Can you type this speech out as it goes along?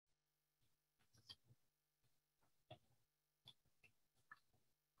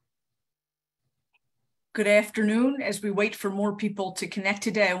Good afternoon. As we wait for more people to connect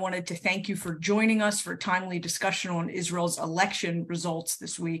today, I wanted to thank you for joining us for a timely discussion on Israel's election results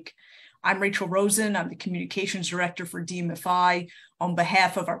this week. I'm Rachel Rosen. I'm the Communications Director for DMFI. On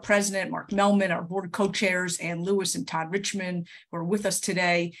behalf of our President, Mark Melman, our Board Co-Chairs, Ann Lewis and Todd Richmond, who are with us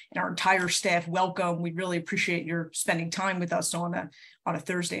today, and our entire staff, welcome. We really appreciate your spending time with us on a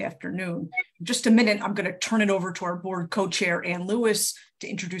Thursday afternoon. In just a minute, I'm going to turn it over to our Board Co-Chair, Ann Lewis, to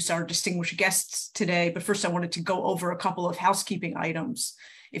introduce our distinguished guests today. But first, I wanted to go over a couple of housekeeping items.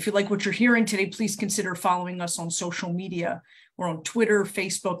 If you like what you're hearing today, please consider following us on social media. We're on Twitter,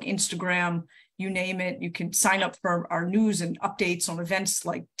 Facebook, Instagram, you name it. You can sign up for our news and updates on events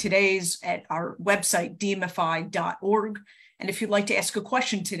like today's at our website, dmfi.org. And if you'd like to ask a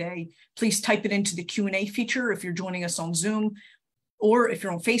question today, please type it into the Q&A feature if you're joining us on Zoom, or if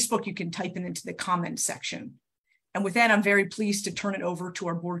you're on Facebook, you can type it into the comments section. And with that, I'm very pleased to turn it over to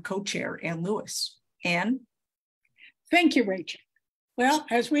our Board Co-Chair, Ann Lewis. Ann? Thank you, Rachel. Well,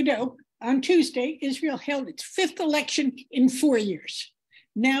 as we know, on Tuesday, Israel held its fifth election in 4 years.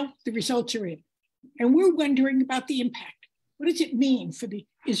 Now the results are in, and we're wondering about the impact. What does it mean for the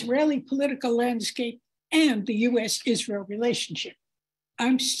Israeli political landscape and the U.S.-Israel relationship?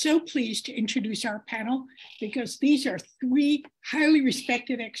 I'm so pleased to introduce our panel because these are three highly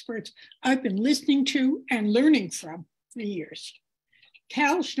respected experts I've been listening to and learning from for years.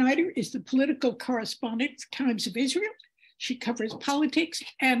 Tal Schneider is the political correspondent for Times of Israel. She covers politics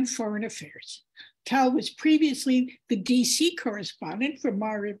and foreign affairs. Tal was previously the DC correspondent for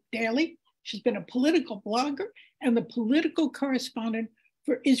Maariv Daily. She's been a political blogger and the political correspondent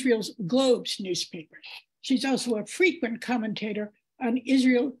for Israel's Globes newspaper. She's also a frequent commentator on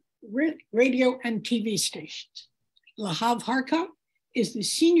Israel radio and TV stations. Lahav Harkov is the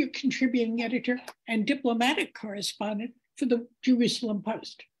senior contributing editor and diplomatic correspondent for the Jerusalem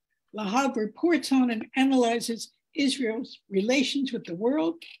Post. Lahav reports on and analyzes Israel's relations with the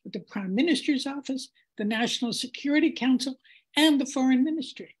world, with the Prime Minister's office, the National Security Council, and the Foreign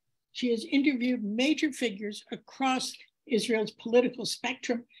Ministry. She has interviewed major figures across Israel's political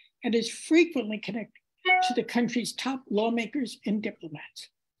spectrum and is frequently connected to the country's top lawmakers and diplomats.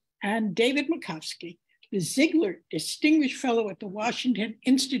 And David Makovsky, the Ziegler Distinguished Fellow at the Washington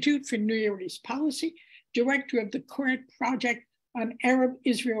Institute for Near East Policy, director of the Correspondent Project on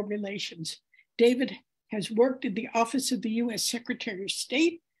Arab-Israel Relations. David has worked in the Office of the U.S. Secretary of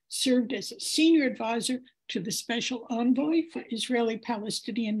State, served as a senior advisor to the Special Envoy for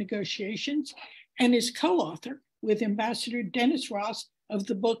Israeli-Palestinian negotiations, and is co-author with Ambassador Dennis Ross of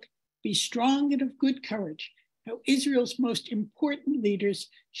the book, Be Strong and of Good Courage, How Israel's Most Important Leaders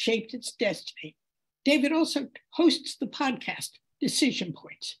Shaped Its Destiny. David also hosts the podcast, Decision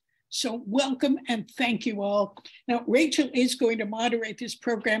Points. So welcome and thank you all. Now, Rachel is going to moderate this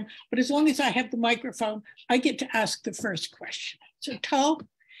program, but as long as I have the microphone, I get to ask the first question. So Tal,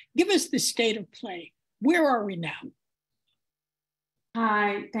 give us the state of play. Where are we now?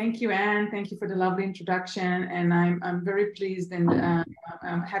 Hi, thank you, Anne. Thank you for the lovely introduction. And I'm very pleased and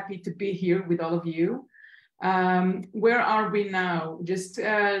I'm happy to be here with all of you. Where are we now? Just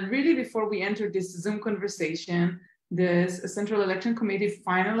really before we enter this Zoom conversation, the Central Election Committee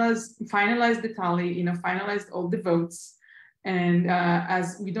finalized the tally, finalized all the votes. And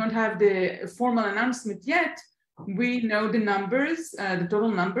as we don't have the formal announcement yet, we know the numbers, the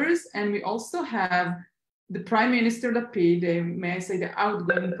total numbers, and we also have the Prime Minister Lapid, may I say the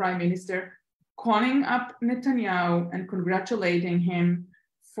outgoing Prime Minister, calling up Netanyahu and congratulating him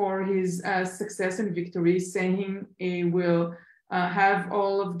for his success and victory, saying he will have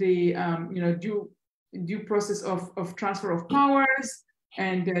all of the due process of transfer of powers,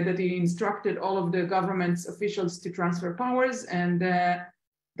 and that he instructed all of the government's officials to transfer powers, and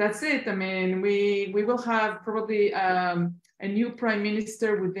that's it. I mean, we will have probably a new prime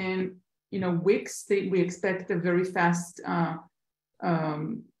minister within weeks. We expect a very fast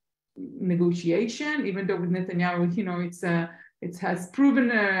negotiation, even though with Netanyahu, it has proven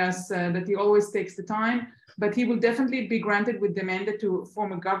us that he always takes the time, but he will definitely be granted with the mandate to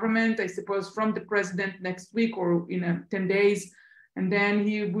form a government, I suppose, from the president next week or 10 days, and then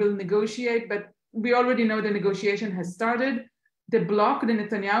he will negotiate. But we already know the negotiation has started. The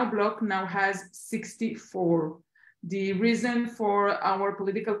Netanyahu bloc now has 64. The reason for our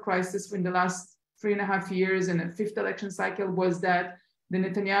political crisis in the last 3.5 years and a fifth election cycle was that the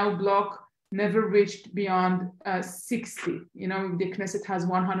Netanyahu bloc never reached beyond 60. The Knesset has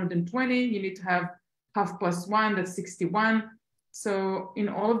 120, you need to have half plus one, that's 61. So in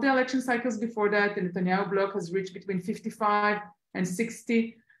all of the election cycles before that, the Netanyahu bloc has reached between 55 and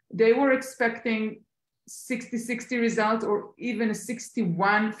 60. They were expecting 60-60 result or even a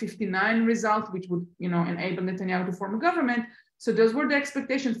 61-59 result, which would, enable Netanyahu to form a government. So those were the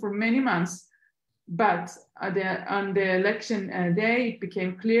expectations for many months. But on the election day, it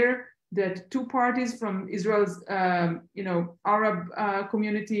became clear that two parties from Israel's, Arab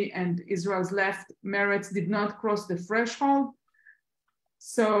community and Israel's left, Meretz, did not cross the threshold.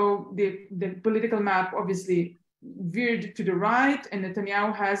 So the political map obviously veered to the right, and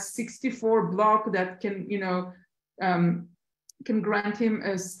Netanyahu has 64 bloc that can grant him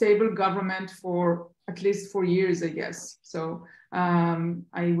a stable government for at least 4 years, I guess. So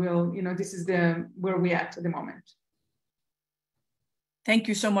this is where we're at the moment. Thank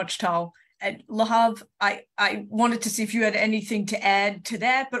you so much, Tal. And Lahav, I wanted to see if you had anything to add to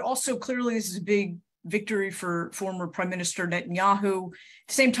that, but also clearly this is a big victory for former Prime Minister Netanyahu. At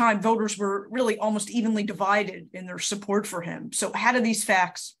the same time, voters were really almost evenly divided in their support for him. So how do these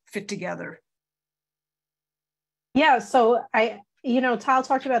facts fit together? Yeah, so Tal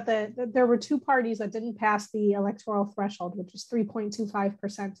talked about there were two parties that didn't pass the electoral threshold, which is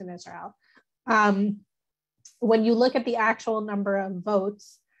 3.25% in Israel. When you look at the actual number of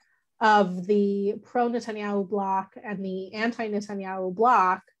votes of the pro-Netanyahu bloc and the anti-Netanyahu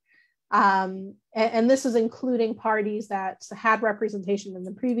bloc, and this is including parties that had representation in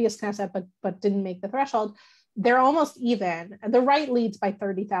the previous Knesset but didn't make the threshold, they're almost even. The right leads by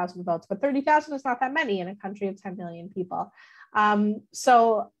 30,000 votes, but 30,000 is not that many in a country of 10 million people.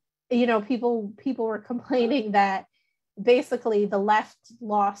 So people were complaining that basically the left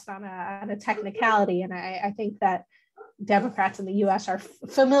lost on a technicality, and I think that Democrats in the U.S. are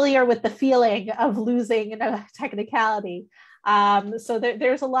familiar with the feeling of losing in a technicality. So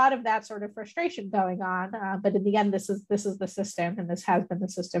there's a lot of that sort of frustration going on. But in the end, this is the system, and this has been the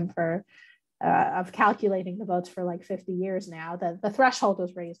system for of calculating the votes for like 50 years now. The threshold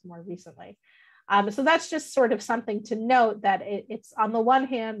was raised more recently. So that's just sort of something to note, that it's on the one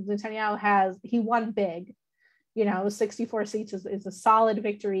hand, Netanyahu he won big. 64 seats is a solid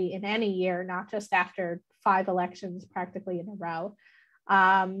victory in any year, not just after 5 elections practically in a row.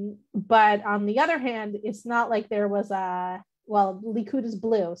 But on the other hand, it's not like there was Likud is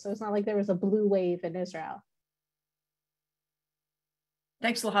blue, so it's not like there was a blue wave in Israel.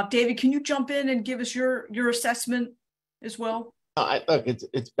 Thanks, Lahav. David, can you jump in and give us your assessment as well? Look,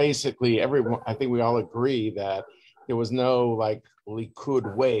 it's basically everyone. I think we all agree that there was no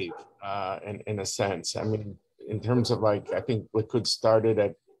Likud wave in a sense. I mean, in terms of I think Likud started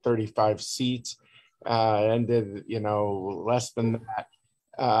at 35 seats, ended less than that.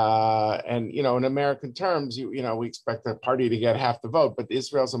 And in American terms, we expect a party to get half the vote, but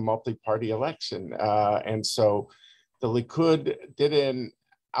Israel's a multi-party election, and so the Likud didn't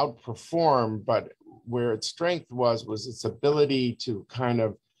outperform, but where its strength was its ability to kind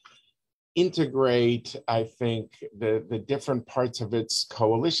of integrate, I think, the different parts of its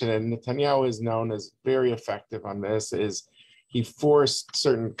coalition. And Netanyahu is known as very effective on this. Is he forced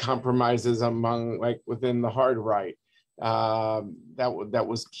certain compromises within the hard right. That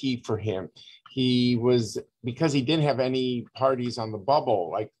was key for him. Because he didn't have any parties on the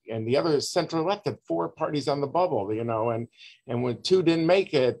bubble, and the other center left had 4 parties on the bubble, and when 2 didn't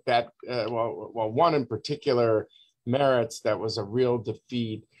make it, one in particular, Meretz, that was a real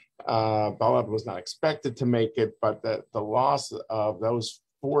defeat. Balad was not expected to make it, but the loss of those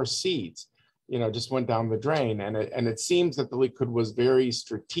 4 seats, just went down the drain. And it seems that the Likud was very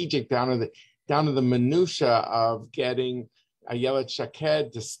strategic down to the minutia of getting Ayelet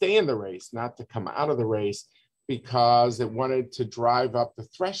Shaked to stay in the race, not to come out of the race, because it wanted to drive up the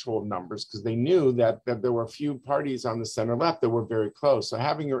threshold numbers, because they knew that there were a few parties on the center left that were very close. So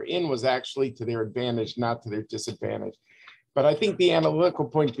having her in was actually to their advantage, not to their disadvantage. But I think the analytical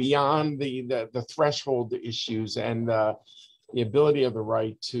point beyond the threshold issues and the ability of the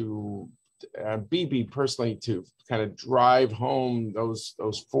right to Bibi personally to kind of drive home those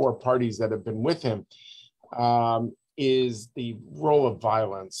 4 parties that have been with him is the role of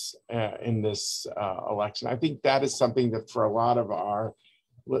violence in this election. I think that is something that for a lot of our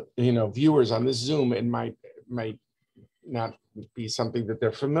viewers on this Zoom, it might not be something that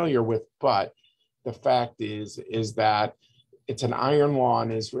they're familiar with, but the fact is that it's an iron law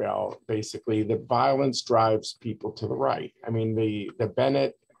in Israel, basically, that violence drives people to the right. I mean, the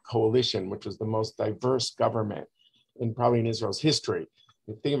Bennett coalition, which was the most diverse government probably in Israel's history.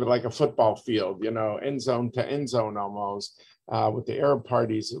 You think of it like a football field, end zone to end zone almost, with the Arab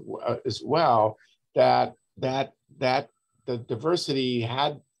parties as well, that the diversity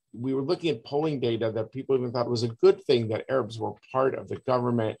we were looking at polling data that people even thought was a good thing that Arabs were part of the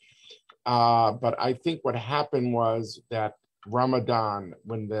government. But I think what happened was that Ramadan,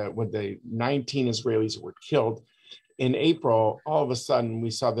 when the 19 Israelis were killed in April, all of a sudden we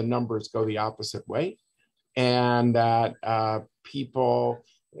saw the numbers go the opposite way, and that that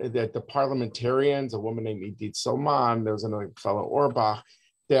the parliamentarians, a woman named Idit Salman, there was another fellow Orbach,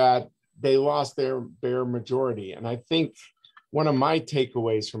 that they lost their bare majority. And I think one of my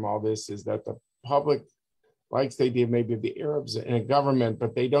takeaways from all this is that the public likes the idea maybe of the Arabs in a government,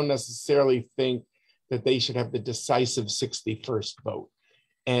 but they don't necessarily think that they should have the decisive 61st vote.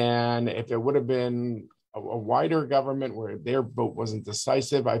 And if it would have been a wider government where their vote wasn't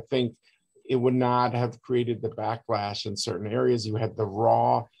decisive, I think it would not have created the backlash in certain areas. You had the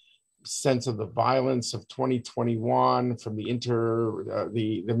raw sense of the violence of 2021 from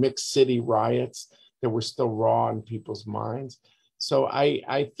the mixed city riots that were still raw in people's minds. So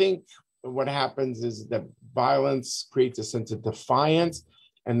I think what happens is that violence creates a sense of defiance,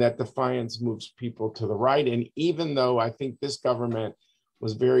 and that defiance moves people to the right. And even though I think this government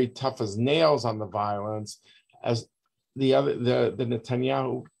was very tough as nails on the violence, as the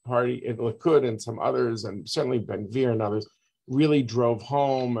Netanyahu party, Likud and some others, and certainly Ben-Gvir and others, really drove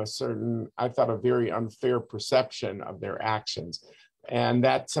home I thought, a very unfair perception of their actions. And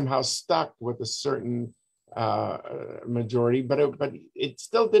that somehow stuck with a certain majority, but it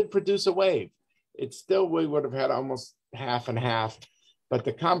still did produce a wave. We would have had almost half and half, but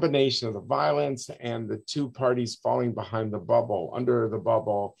the combination of the violence and the two parties falling behind the bubble, under the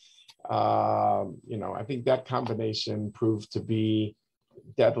bubble, I think that combination proved to be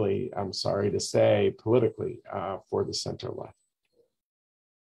deadly, I'm sorry to say, politically for the center left.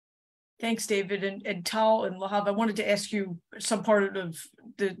 Thanks, David. And Tal and Lahav, I wanted to ask you some part of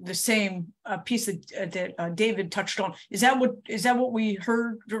the same piece that David touched on. Is that what we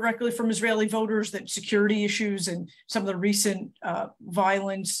heard directly from Israeli voters, that security issues and some of the recent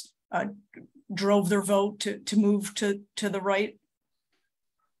violence drove their vote to move to the right?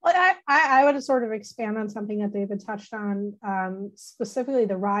 Well, I would sort of expand on something that David touched on, specifically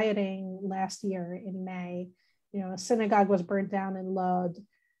the rioting last year in May. A synagogue was burnt down in Lod.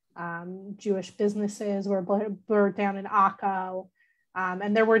 Jewish businesses were burned down in Akko,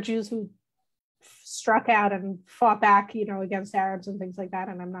 and there were Jews who struck out and fought back, against Arabs and things like that.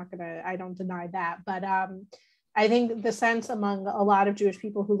 And I don't deny that. But I think the sense among a lot of Jewish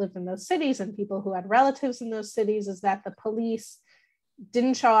people who lived in those cities and people who had relatives in those cities is that the police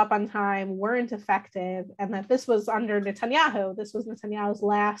didn't show up on time, weren't effective, and that this was under Netanyahu. This was Netanyahu's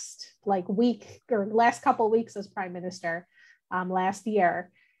last last couple of weeks as prime minister last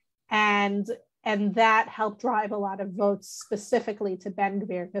year. And that helped drive a lot of votes specifically to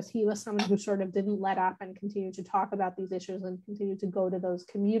Ben-Gvir, because he was someone who sort of didn't let up and continued to talk about these issues and continued to go to those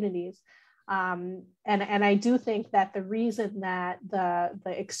communities. And I do think that the reason that the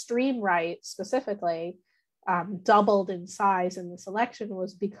extreme right specifically doubled in size in this election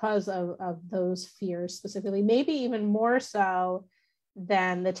was because of those fears specifically, maybe even more so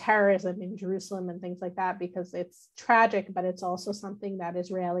than the terrorism in Jerusalem and things like that, because it's tragic, but it's also something that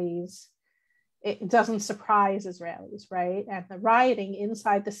it doesn't surprise Israelis, right? And the rioting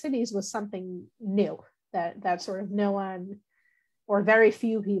inside the cities was something new that sort of no one or very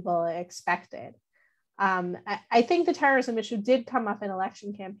few people expected. I think the terrorism issue did come up in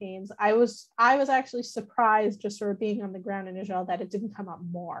election campaigns. I was actually surprised, just sort of being on the ground in Israel, that it didn't come up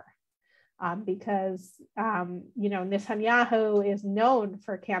more. Because Netanyahu is known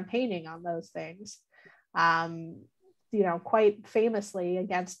for campaigning on those things, quite famously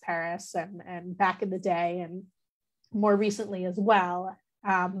against Paris and back in the day and more recently as well.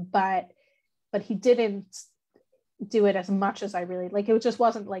 But he didn't do it as much as I really like. It just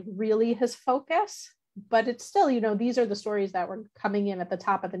wasn't really his focus. But it's still, these are the stories that were coming in at the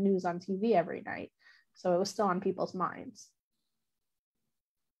top of the news on TV every night. So it was still on people's minds.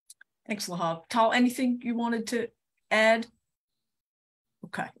 Thanks, Lahav. Tal, anything you wanted to add?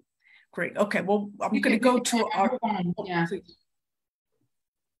 Okay, great. Okay, well, I'm going to go to our... Yeah.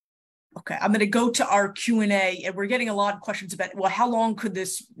 Okay, I'm going to go to our Q&A, and we're getting a lot of questions about, well, how long could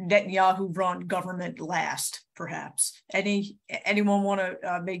this Netanyahu-run government last, perhaps? Anyone want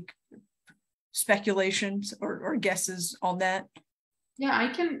to make speculations or guesses on that? Yeah,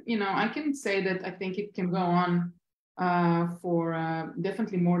 I can say that I think it can go on for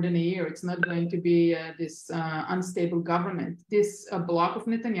definitely more than a year. It's not going to be this unstable government. This bloc of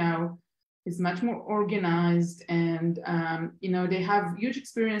Netanyahu is much more organized, and they have huge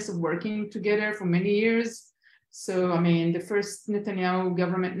experience of working together for many years. So the first Netanyahu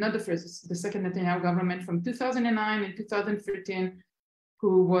government, not the first, the second Netanyahu government from 2009 and 2013,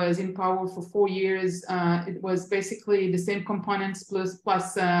 who was in power for 4 years, it was basically the same components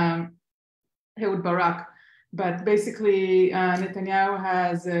plus Ehud Barak. But basically, Netanyahu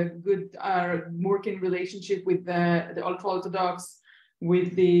has a good working relationship with the ultra-Orthodox,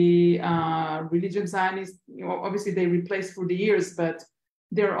 with the religious Zionists. Obviously, they replaced for the years, but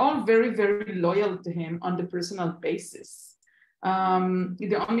they're all very, very loyal to him on the personal basis.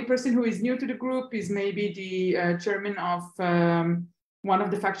 The only person who is new to the group is maybe the chairman of one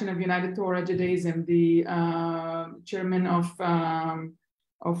of the faction of United Torah Judaism, the chairman of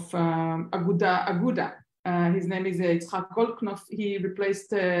Aguda. His name is Yitzhak Goldknopf. He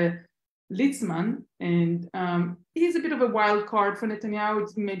replaced Litzman, and he's a bit of a wild card for Netanyahu.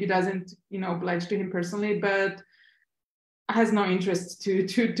 It maybe doesn't, oblige to him personally, but has no interest to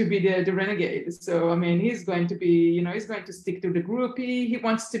be the renegade. So I mean, he's going to be, he's going to stick to the group. He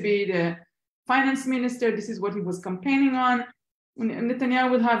wants to be the finance minister. This is what he was campaigning on.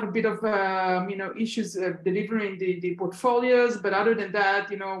 Netanyahu will have a bit of, issues delivering the portfolios, but other than that,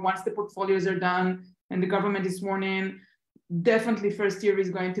 once the portfolios are done and the government is sworn in, definitely first year is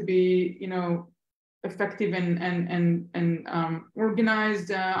going to be, effective and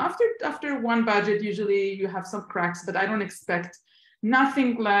organized. After one budget, usually you have some cracks, but I don't expect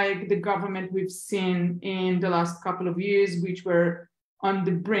nothing like the government we've seen in the last couple of years, which were on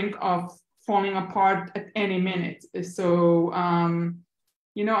the brink of falling apart at any minute. So, after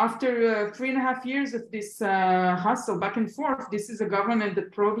 3.5 years of this hustle back and forth, this is a government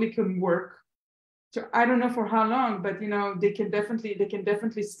that probably can work. So I don't know for how long, but they can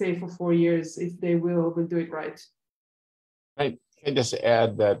definitely stay for 4 years if they will do it right. I can just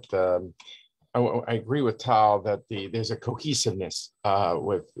add that I agree with Tal that there's a cohesiveness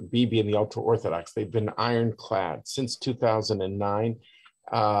with Bibi and the ultra-Orthodox. They've been ironclad since 2009.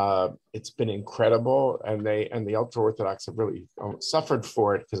 It's been incredible, and the ultra-Orthodox have really suffered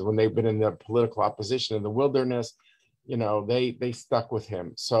for it, because when they've been in the political opposition in the wilderness, they stuck with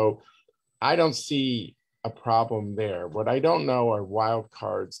him. So I don't see a problem there. What I don't know are wild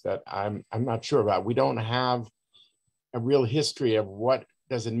cards that I'm not sure about. We don't have a real history of what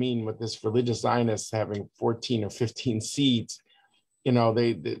does it mean with this religious Zionists having 14 or 15 seats. They're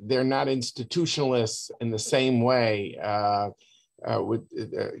not institutionalists in the same way with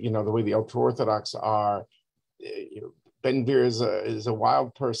the way the ultra-Orthodox are. Ben-Gvir is a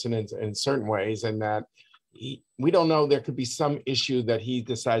wild person in certain ways, and that we don't know. There could be some issue that he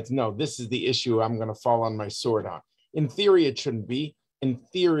decides, no, this is the issue I'm going to fall on my sword on. In theory, it shouldn't be. In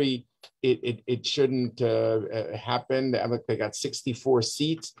theory, it shouldn't happen. Look, they got 64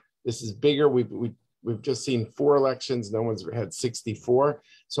 seats. This is bigger. We've just seen 4 elections. No one's had 64.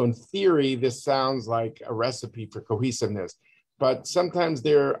 So in theory, this sounds like a recipe for cohesiveness. But sometimes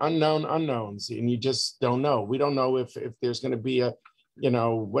there are unknown unknowns, and you just don't know. We don't know if there's going to be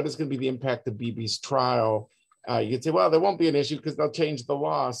what is going to be the impact of Bibi's trial. You could say, well, there won't be an issue because they'll change the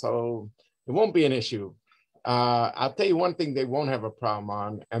law, so it won't be an issue. I'll tell you one thing they won't have a problem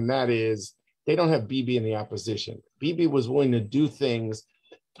on, and that is they don't have Bibi in the opposition. Bibi was willing to do things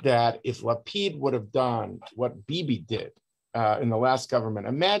that if Lapid would have done what Bibi did in the last government.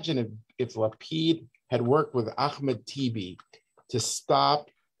 Imagine if Lapid had worked with Ahmed Tibi to stop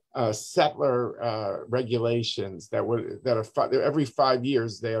settler regulations that are every 5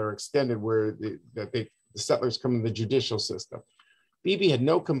 years they are extended, where the settlers come in the judicial system. Bibi had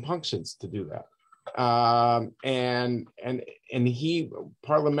no compunctions to do that, and he,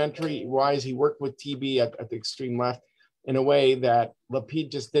 parliamentary wise, he worked with TB at the extreme left in a way that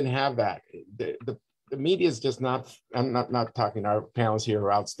Lapid just didn't have that. The media is just not, I'm not talking, our panelists here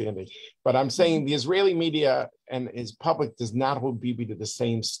are outstanding, but I'm saying the Israeli media and his public does not hold Bibi to the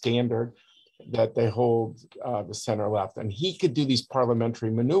same standard that they hold the center left. And he could do these parliamentary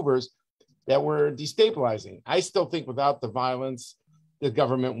maneuvers that were destabilizing. I still think without the violence, the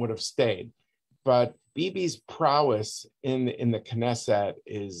government would have stayed. But Bibi's prowess in the Knesset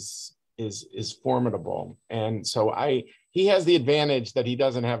is formidable. And so he has the advantage that he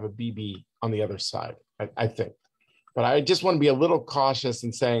doesn't have a Bibi on the other side, I think. But I just want to be a little cautious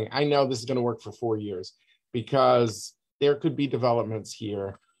in saying, I know this is going to work for 4 years, because there could be developments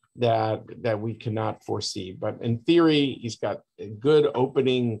here that we cannot foresee. But in theory, he's got good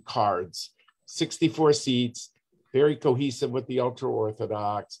opening cards, 64 seats, very cohesive with the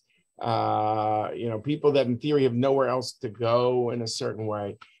ultra-Orthodox, people that in theory have nowhere else to go in a certain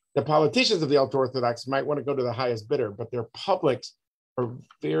way. The politicians of the ultra-Orthodox might want to go to the highest bidder, but their publics are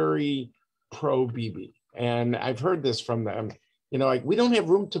very pro-Bibi. And I've heard this from them, we don't have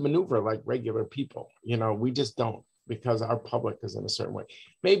room to maneuver like regular people. We just don't, because our public is in a certain way.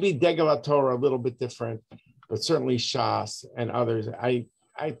 Maybe Degel Torah a little bit different, but certainly Shas and others.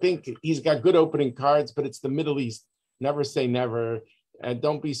 I think he's got good opening cards, but it's the Middle East. Never say never.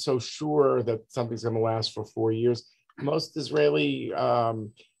 don't be so sure that something's going to last for 4 years. Most Israeli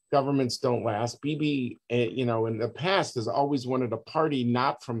governments don't last. Bibi, in the past has always wanted a party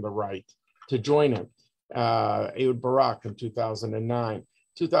not from the right to join him. Ehud Barak in 2009.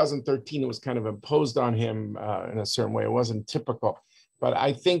 2013, it was kind of imposed on him in a certain way. It wasn't typical. But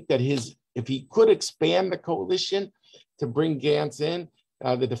I think that if he could expand the coalition to bring Gantz in,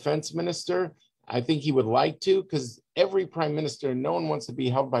 the defense minister, I think he would like to, because every prime minister, no one wants to be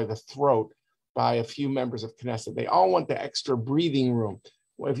held by the throat by a few members of Knesset. They all want the extra breathing room.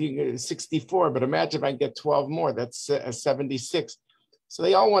 Well, if you get 64, but imagine if I get 12 more, that's 76. So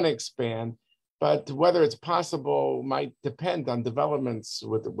they all want to expand, but whether it's possible might depend on developments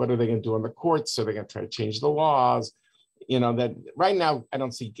with what are they going to do in the courts? Are they going to try to change the laws? That right now I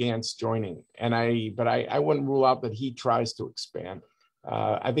don't see Gantz joining, but I wouldn't rule out that he tries to expand.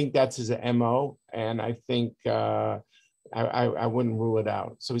 I think that's his MO, and I think I wouldn't rule it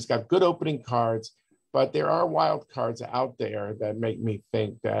out. So he's got good opening cards, but there are wild cards out there that make me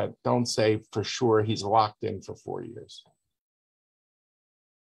think that don't say for sure he's locked in for 4 years.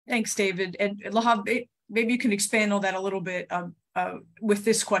 Thanks, David. And Lahav, maybe you can expand on that a little bit with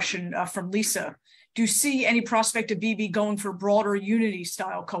this question from Lisa. Do you see any prospect of Bibi going for a broader unity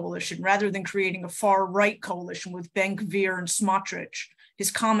style coalition rather than creating a far right coalition with Ben Gvir and Smotrich? His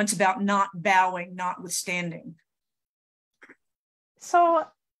comments about not bowing, notwithstanding. So,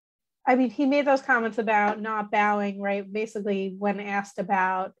 I mean, he made those comments about not bowing, right? Basically, when asked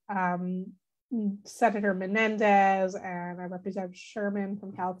about Senator Menendez and Representative Sherman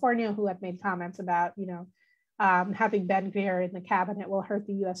from California, who had made comments about, having Ben Gvir in the cabinet will hurt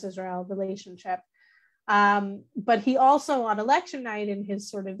the U.S.-Israel relationship. But he also on election night in his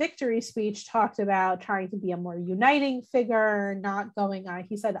sort of victory speech talked about trying to be a more uniting figure, not going on,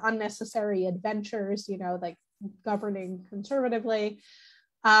 he said, unnecessary adventures, like governing conservatively.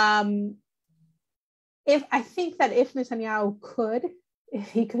 If Netanyahu if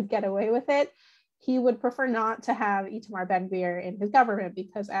he could get away with it, he would prefer not to have Itamar Ben-Gvir in his government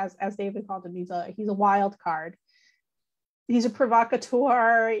because as David called him, he's a wild card. He's a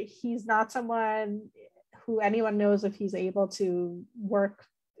provocateur. He's not someone who anyone knows if he's able to work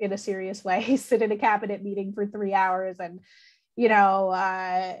in a serious way, sit in a cabinet meeting for 3 hours and,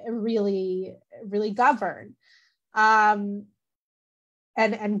 really, really govern. And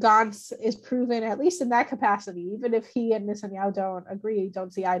Gantz is proven, at least in that capacity, even if he and Netanyahu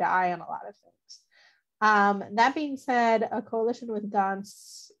don't see eye to eye on a lot of things. That being said, a coalition with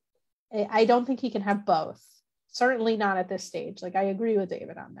Gantz, I don't think he can have both. Certainly not at this stage. Like, I agree with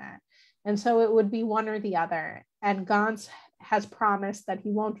David on that. And so it would be one or the other. And Gantz has promised that he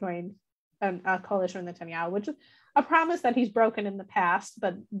won't join a coalition with Netanyahu, which is a promise that he's broken in the past,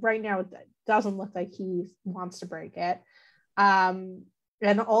 but right now it doesn't look like he wants to break it. And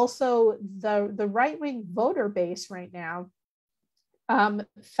also the right-wing voter base right now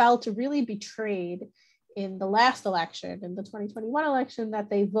felt really betrayed in the last election, in the 2021 election, that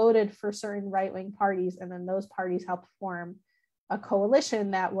they voted for certain right-wing parties, and then those parties helped form a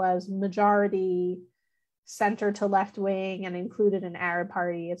coalition that was majority center to left wing and included an Arab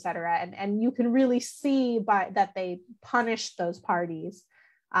party, et cetera. And you can really see that they punished those parties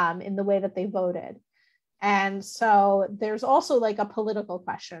in the way that they voted. And so there's also like a political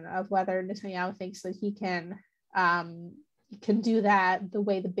question of whether Netanyahu thinks that he can do that the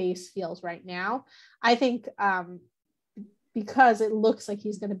way the base feels right now. I think because it looks like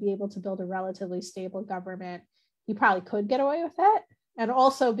he's going to be able to build a relatively stable government, he probably could get away with it. And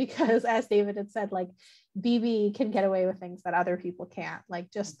also because, as David had said, like Bibi can get away with things that other people can't,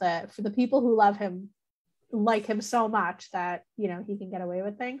 like just for the people who love him, like him so much that, he can get away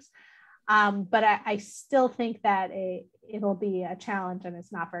with things. But I still think that it'll be a challenge, and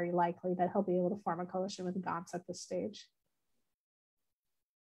it's not very likely that he'll be able to form a coalition with Gantz at this stage.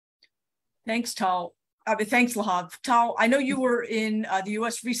 Thanks, Tal. Thanks, Lahav. Tal, I know you were in the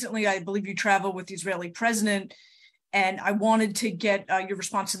U.S. recently. I believe you traveled with the Israeli president, and I wanted to get your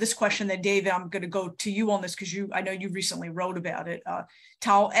response to this question. Then, David, I'm going to go to you on this because I know you recently wrote about it.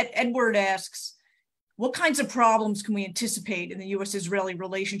 Tal, Edward asks, what kinds of problems can we anticipate in the U.S.-Israeli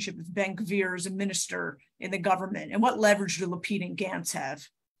relationship with Ben Gvir as a minister in the government, and what leverage do Lapid and Gantz have?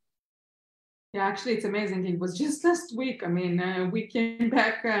 Yeah, actually, it's amazing. It was just last week. I mean, we came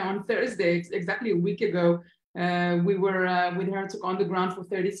back on Thursday, exactly a week ago. We were with Herzog on the ground for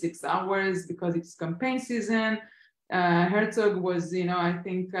 36 hours because it's campaign season. Herzog was, I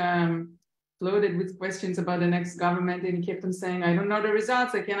think, flooded with questions about the next government, and he kept on saying, I don't know the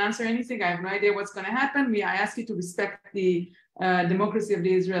results, I can't answer anything, I have no idea what's going to happen. I ask you to respect the democracy of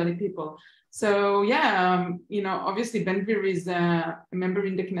the Israeli people. So yeah, obviously Ben-Gvir is a member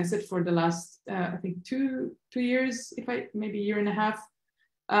in the Knesset for the last, I think, two years, maybe a year and a half.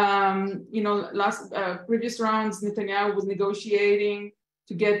 Previous rounds, Netanyahu was negotiating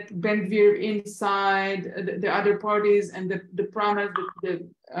to get Ben-Gvir inside the other parties, and the promise that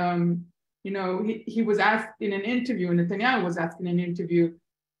he was asked in an interview, Netanyahu was asked in an interview,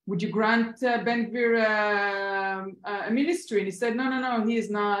 would you grant Ben-Gvir a ministry? And he said, no, he is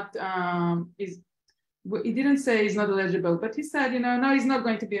not. He didn't say he's not eligible, but he said, no, he's not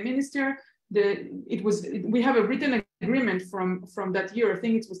going to be a minister. We have a written agreement from that year. I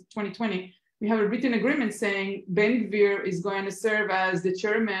think it was 2020. We have a written agreement saying Ben-Gvir is going to serve as the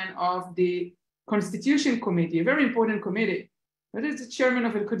chairman of the Constitution Committee, a very important committee. That is the chairman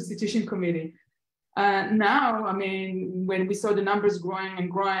of a Constitution Committee. Now, I mean, when we saw the numbers growing and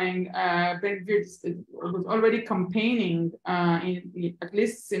growing, Ben-Gvir was already campaigning, at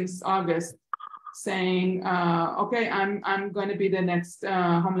least since August, saying, okay, I'm going to be the next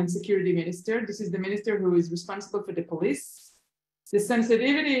Homeland Security Minister. This is the minister who is responsible for the police. The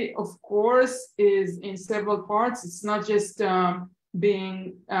sensitivity, of course, is in several parts. It's not just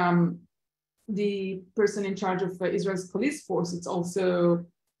being the person in charge of Israel's police force. It's also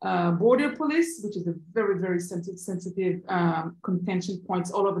border police, which is a very, very sensitive contention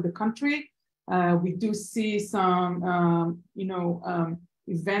points all over the country. We do see some,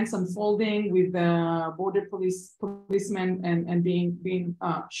 events unfolding with border policemen and being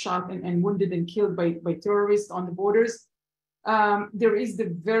shot and wounded and killed by terrorists on the borders. There is the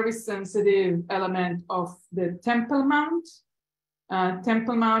very sensitive element of the Temple Mount.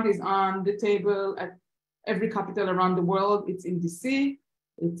 Temple Mount is on the table at every capital around the world. It's in DC,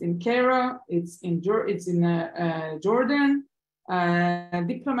 it's in Cairo, it's in Jordan.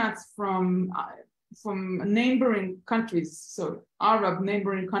 Diplomats from neighboring countries, so Arab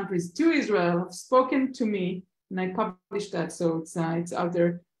neighboring countries to Israel, have spoken to me, and I published that, so it's out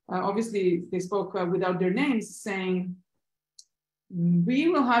there. Obviously, they spoke without their names, saying, we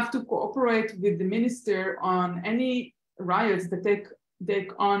will have to cooperate with the minister on any riots that take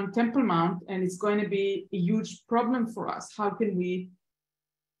on Temple Mount, and it's going to be a huge problem for us. How can we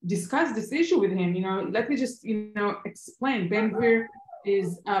discuss this issue with him? Let me just explain. Ben-Gvir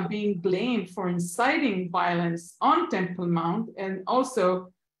is being blamed for inciting violence on Temple Mount, and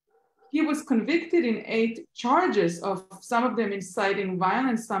also he was convicted in 8 charges, of some of them inciting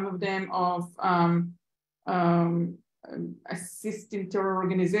violence, some of them of assisting terror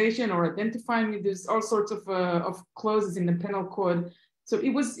organization or identifying with. There's all sorts of clauses in the penal code. So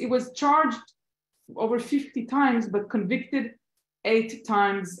it was charged over 50 times, but convicted 8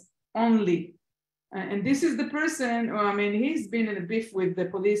 times only. And this is the person, he's been in a beef with the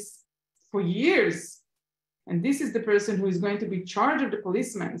police for years. And this is the person who is going to be charged of the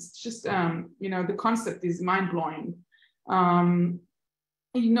policemen. It's just, the concept is mind-blowing.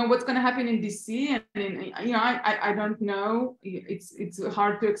 What's going to happen in DC, and I don't know. It's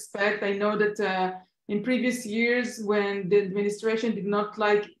hard to expect. I know that in previous years, when the administration did not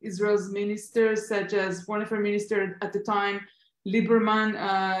like Israel's ministers, such as Foreign Affairs Minister at the time, Lieberman,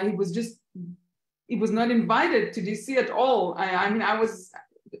 he was not invited to DC at all.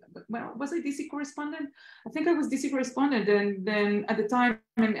 Was I DC correspondent? I think I was DC correspondent, and then at the time,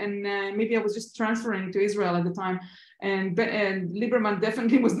 and maybe I was just transferring to Israel at the time. And Lieberman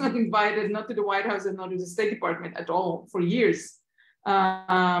definitely was not invited, not to the White House and not to the State Department at all for years.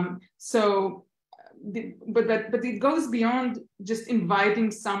 But it goes beyond just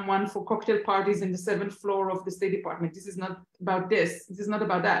inviting someone for cocktail parties in the 7th floor of the State Department. This is not about this. This is not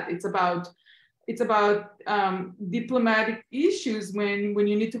about that. It's about diplomatic issues when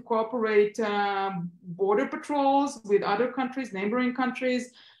you need to cooperate border patrols with other countries, neighboring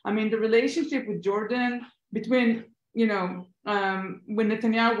countries. The relationship with Jordan between, when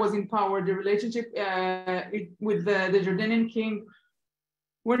Netanyahu was in power, the relationship with the Jordanian king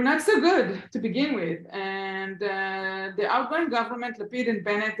were not so good to begin with. And the outgoing government, Lapid and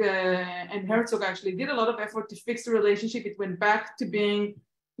Bennett and Herzog, actually did a lot of effort to fix the relationship. It went back to being,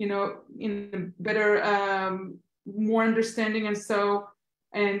 in a better, more understanding. And so,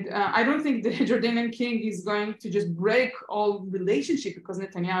 I don't think the Jordanian king is going to just break all relationship because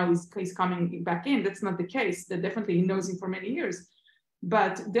Netanyahu is coming back in. That's not the case. That definitely he knows him for many years.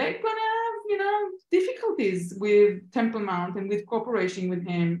 But they're going to have, difficulties with Temple Mount and with cooperation with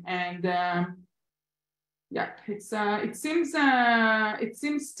him. And it seems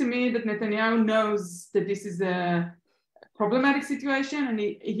to me that Netanyahu knows that this is a problematic situation, and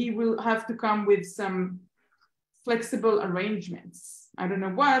he will have to come with some flexible arrangements. I don't know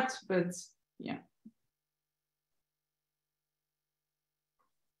what, but yeah.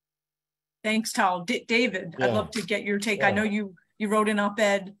 Thanks, Tal. David, I'd love to get your take. I know you wrote an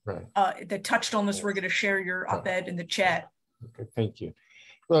op-ed that touched on this. We're going to share your op-ed in the chat. Okay, thank you.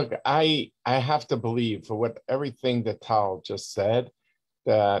 Look, I have to believe for everything that Tal just said,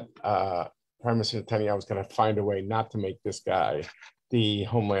 that Prime Minister Netanyahu is going to find a way not to make this guy the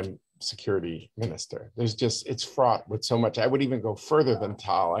Homeland Security Minister. It's fraught with so much. I would even go further than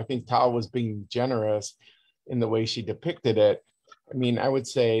Tal. I think Tal was being generous in the way she depicted it. I mean, I would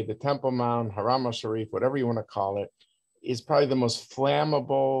say the Temple Mount, Haram al-Sharif, whatever you want to call it, is probably the most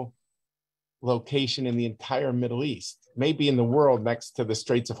flammable location in the entire Middle East, maybe in the world, next to the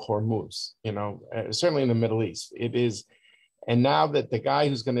Straits of Hormuz, certainly in the Middle East. It is. And now that the guy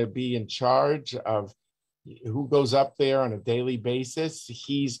who's going to be in charge of who goes up there on a daily basis,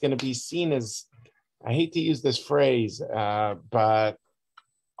 he's going to be seen as, I hate to use this phrase, but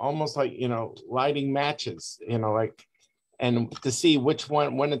almost like, lighting matches, and to see which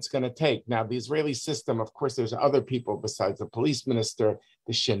one, when it's going to take. Now, the Israeli system, of course, there's other people besides the police minister,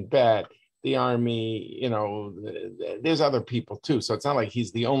 the Shin Bet, the army, there's other people too. So it's not like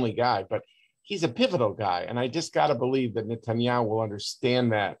he's the only guy, but he's a pivotal guy. And I just got to believe that Netanyahu will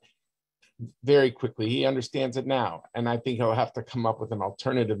understand that very quickly. He understands it now. And I think he'll have to come up with an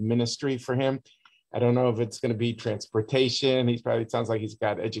alternative ministry for him. I don't know if it's going to be transportation. It sounds like he's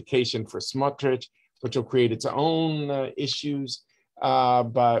got education for Smotrich, which will create its own issues,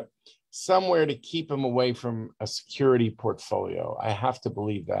 but somewhere to keep him away from a security portfolio. I have to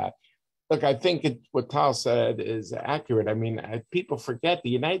believe that. Look, I think what Tal said is accurate. I mean, people forget the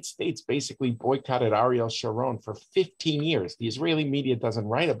United States basically boycotted Ariel Sharon for 15 years. The Israeli media doesn't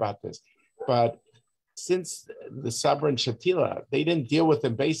write about this, but since the Sabra and Shatila, they didn't deal with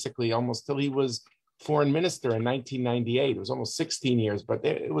him basically almost till he was foreign minister in 1998. It was almost 16 years, but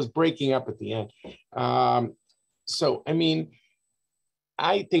it was breaking up at the end. So, I mean,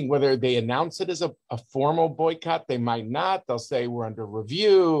 I think whether they announce it as a formal boycott, they might not. They'll say we're under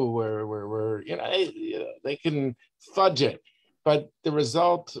review, we're they can fudge it. But the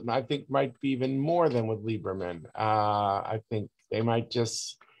result, I think, might be even more than with Lieberman. I think they might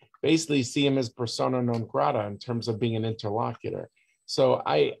just basically see him as persona non grata in terms of being an interlocutor. So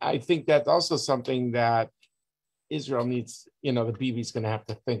I think that's also something that Israel needs, the Bibi's going to have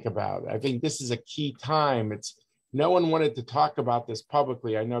to think about. I think this is a key time. No one wanted to talk about this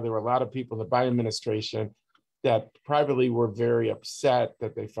publicly. I know there were a lot of people in the Biden administration that privately were very upset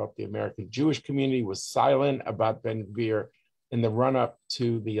that they felt the American Jewish community was silent about Ben-Gvir in the run-up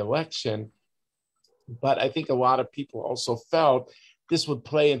to the election. But I think a lot of people also felt this would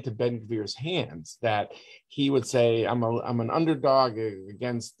play into Ben-Gvir's hands, that he would say, I'm an underdog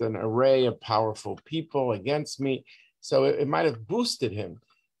against an array of powerful people against me. So it might have boosted him.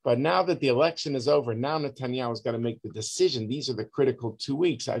 But now that the election is over, now Netanyahu is going to make the decision. These are the critical 2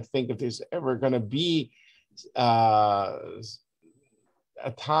 weeks. I think if there's ever going to be a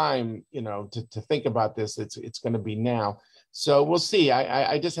time, to think about this, it's going to be now. So we'll see.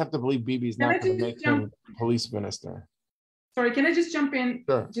 I just have to believe Bibi's not going to make him police minister. Sorry, can I just jump in?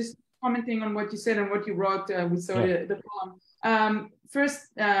 Sure. Just commenting on what you said and what you wrote. We saw the poem.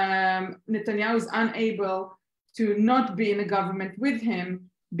 First, Netanyahu is unable to not be in a government with him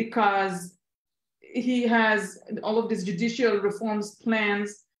because he has all of these judicial reforms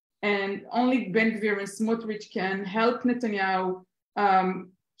plans, and only Ben-Gvir and Smotrich can help Netanyahu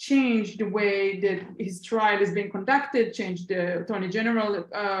change the way that his trial is being conducted, change the attorney general,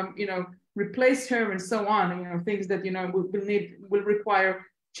 replace her and so on, things that, will require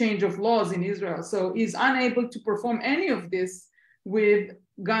change of laws in Israel. So he's unable to perform any of this with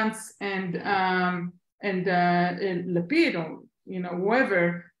Gantz and Lapid or,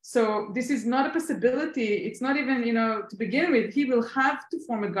 whoever. So this is not a possibility. It's not even, to begin with, he will have to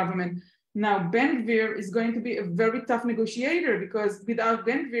form a government. Now, Ben-Gvir is going to be a very tough negotiator because without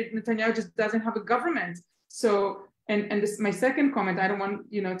Ben-Gvir, Netanyahu just doesn't have a government. So, and this, my second comment, I don't want,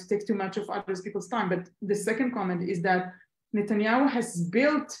 to take too much of other people's time, but the second comment is that Netanyahu has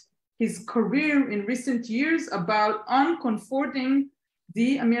built his career in recent years about uncomforting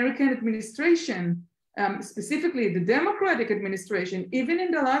the American administration. Specifically the Democratic administration. Even in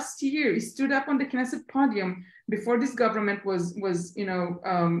the last year, he stood up on the Knesset podium before this government was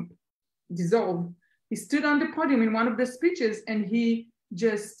dissolved. He stood on the podium in one of the speeches, and he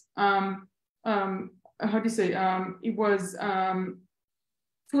just it was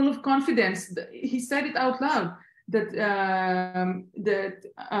full of confidence. He said it out loud that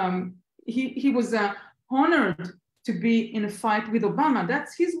he was honored to be in a fight with Obama.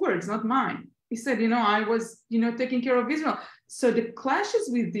 That's his words, not mine. He said, I was, taking care of Israel. So the clashes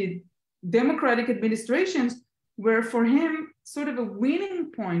with the Democratic administrations were for him sort of a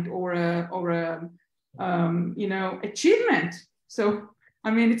winning point or a achievement. So,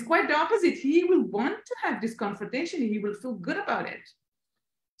 I mean, it's quite the opposite. He will want to have this confrontation. He will feel good about it.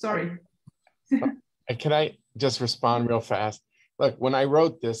 Sorry. Can I just respond real fast? Look, when I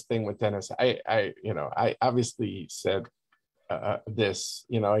wrote this thing with Dennis, I obviously said this,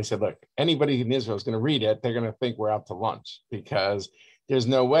 I said, look, anybody in Israel is going to read it. They're going to think we're out to lunch, because there's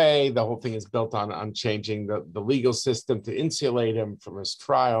no way the whole thing is built on changing the legal system to insulate him from his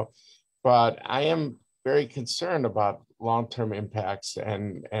trial. But I am very concerned about long-term impacts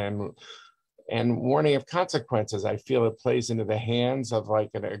and warning of consequences. I feel it plays into the hands of like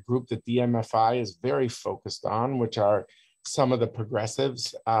a group that DMFI is very focused on, which are some of the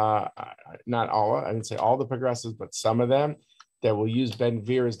progressives, not all, I didn't say all the progressives, but some of them, that will use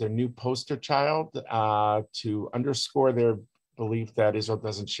Ben-Gvir as their new poster child to underscore their belief that Israel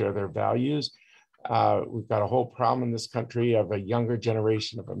doesn't share their values. We've got a whole problem in this country of a younger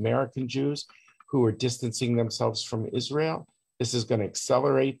generation of American Jews who are distancing themselves from Israel. This is going to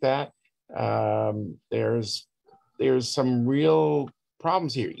accelerate that. There's some real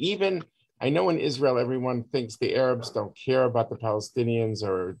problems here. Even, I know in Israel, everyone thinks the Arabs don't care about the Palestinians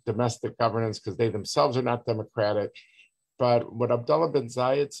or domestic governance because they themselves are not democratic. But what Abdullah bin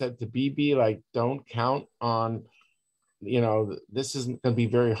Zayed said to Bibi, like, don't count on, this isn't going to be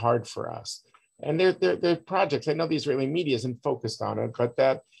very hard for us. And they're projects. I know the Israeli media isn't focused on it, but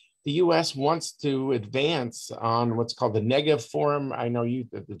that the U.S. wants to advance on what's called the Negev Forum. I know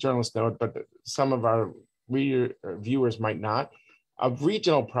the journalists know it, but some of our viewers might not, of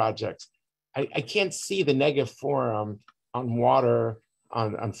regional projects. I can't see the Negev Forum on water,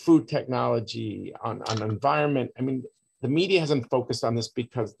 on food technology, on environment. I mean, the media hasn't focused on this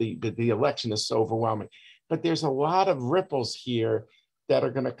because the election is so overwhelming. But there's a lot of ripples here that are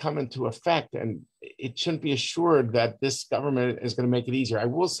going to come into effect, and it shouldn't be assured that this government is going to make it easier. I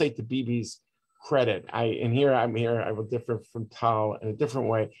will say, to Bibi's credit, I will differ from Tal in a different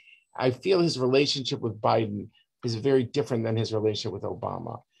way. I feel his relationship with Biden is very different than his relationship with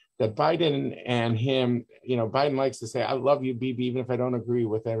Obama. That Biden and him, Biden likes to say, I love you, Bibi, even if I don't agree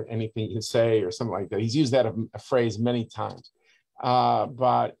with anything you say or something like that. He's used that a phrase many times.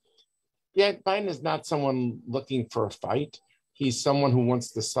 But yeah, Biden is not someone looking for a fight. He's someone who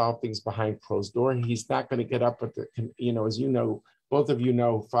wants to solve things behind closed doors. He's not going to get up at as both of you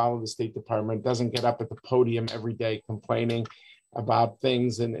know, who follow the State Department, doesn't get up at the podium every day complaining about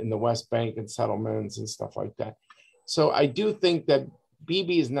things in the West Bank and settlements and stuff like that. So I do think that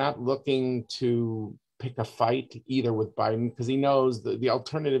Bibi is not looking to pick a fight either with Biden, because he knows the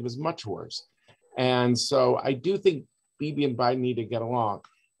alternative is much worse. And so I do think Bibi and Biden need to get along.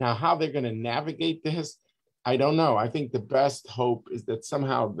 Now, how they're going to navigate this, I don't know. I think the best hope is that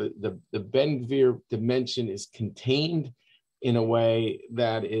somehow the Ben-Gvir dimension is contained in a way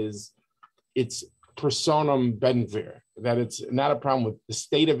that it's personam Ben-Gvir, that it's not a problem with the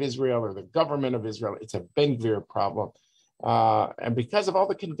state of Israel or the government of Israel. It's a Ben-Gvir problem. And because of all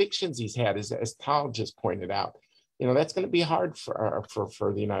the convictions he's had, as Tal just pointed out, that's going to be hard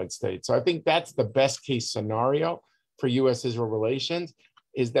for the United States. So I think that's the best case scenario for U.S.-Israel relations,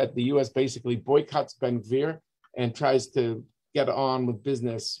 is that the U.S. basically boycotts Ben-Gvir and tries to get on with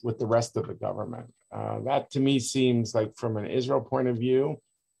business with the rest of the government. That to me seems like, from an Israel point of view,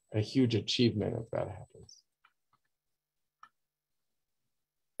 a huge achievement if that happens.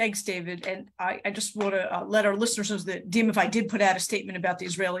 Thanks, David. And I just want to let our listeners know that DMFI did put out a statement about the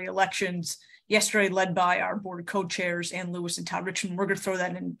Israeli elections yesterday, led by our board of co-chairs, Ann Lewis and Todd Richmond. We're going to throw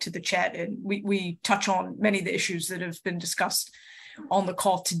that into the chat, and we touch on many of the issues that have been discussed on the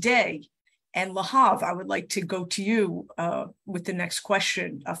call today. And Lahav, I would like to go to you with the next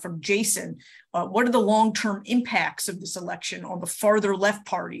question from Jason. What are the long-term impacts of this election on the farther left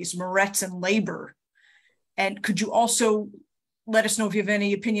parties, Meretz and Labor? And could you also let us know if you have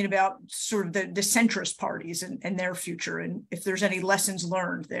any opinion about sort of the centrist parties and their future, and if there's any lessons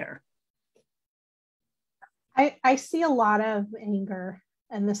learned there? I see a lot of anger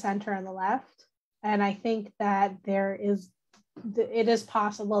in the center and the left. And I think that it is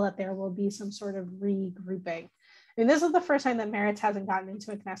possible that there will be some sort of regrouping. I mean, this is the first time that Meretz hasn't gotten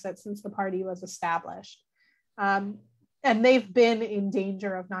into a Knesset since the party was established. And they've been in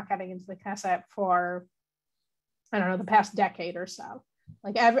danger of not getting into the Knesset for, I don't know, the past decade or so.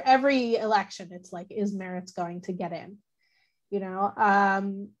 Like every election, it's like, is Meretz going to get in?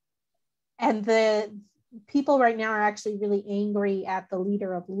 And the people right now are actually really angry at the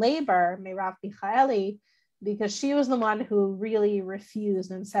leader of Labor, Merav Michaeli, because she was the one who really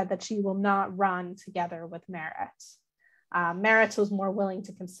refused and said that she will not run together with Meretz. Meretz was more willing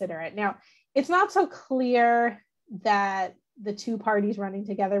to consider it. Now, it's not so clear that the two parties running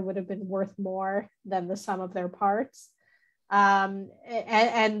together would have been worth more than the sum of their parts.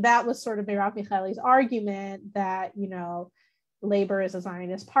 And that was sort of Merav Michaeli's argument that, you know, Labor is a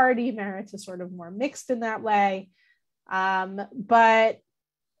Zionist party, Meretz is sort of more mixed in that way. But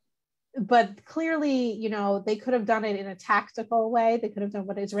clearly, you know, they could have done it in a tactical way. They could have done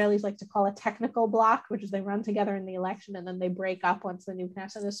what Israelis like to call a technical block, which is they run together in the election and then they break up once the new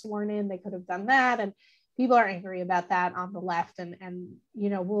Knesset is sworn in. They could have done that. And people are angry about that on the left. And you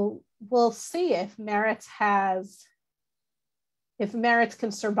know, we'll see if Meretz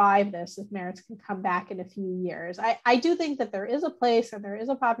can survive this, if Meretz can come back in a few years. I do think that there is a place and there is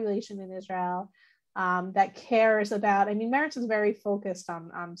a population in Israel that cares about, I mean, Meretz is very focused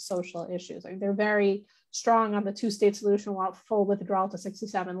on social issues. I mean, they're very strong on the two-state solution, while full withdrawal to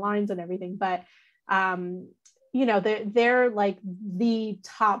 67 lines and everything. But, you know, they're like the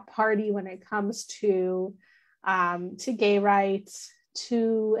top party when it comes to gay rights,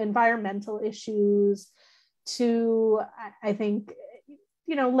 to environmental issues, to, I think,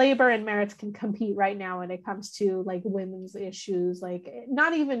 you know, Labor and Meretz can compete right now when it comes to like women's issues, like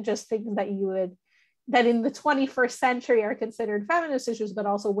not even just things that in the 21st century are considered feminist issues, but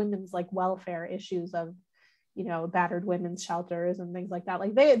also women's like welfare issues of, you know, battered women's shelters and things like that.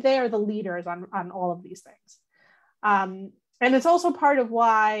 Like they are the leaders on all of these things. And it's also part of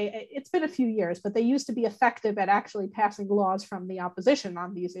why it's been a few years, but they used to be effective at actually passing laws from the opposition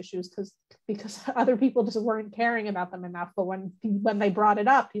on these issues because other people just weren't caring about them enough. But when they brought it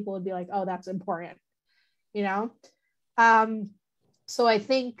up, people would be like, oh, that's important, you know? So I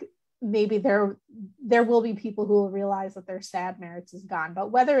think maybe there will be people who will realize that their sad Meretz is gone,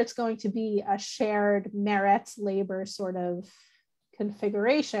 but whether it's going to be a shared Meretz Labor sort of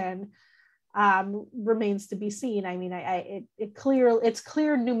configuration remains to be seen. I mean, it's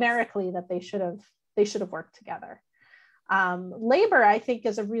clear numerically that they should have worked together. Labor, I think,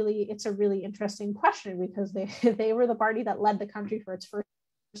 it's a really interesting question because they were the party that led the country for its first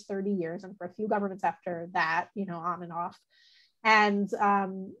 30 years and for a few governments after that, you know, on and off. And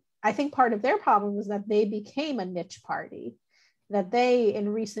I think part of their problem is that they became a niche party, that they in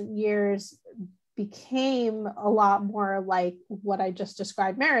recent years became a lot more like what I just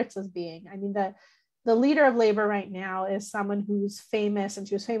described Meretz as being. I mean, the leader of Labor right now is someone who's famous, and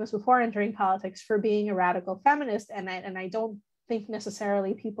she was famous before entering politics, for being a radical feminist. And I don't think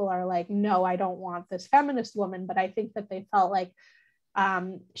necessarily people are like, no, I don't want this feminist woman, but I think that they felt like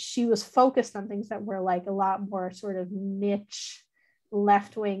she was focused on things that were like a lot more sort of niche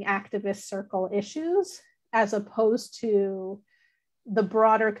left-wing activist circle issues, as opposed to the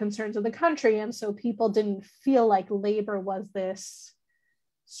broader concerns of the country. And so people didn't feel like Labor was this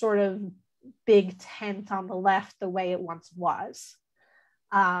sort of big tent on the left the way it once was.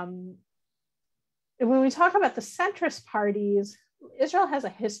 And when we talk about the centrist parties, Israel has a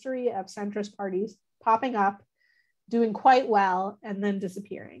history of centrist parties popping up, doing quite well, and then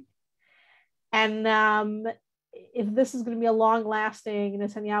disappearing. And if this is going to be a long-lasting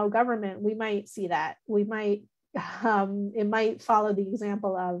Netanyahu government, we might see that. We might it might follow the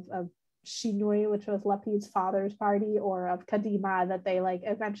example of Shinui, which was Lapid's father's party, or of Kadima, that they like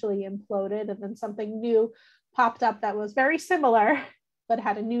eventually imploded and then something new popped up that was very similar but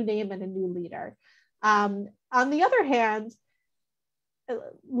had a new name and a new leader. On the other hand,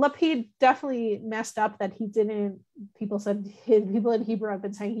 Lapid definitely messed up that he didn't, people in Hebrew have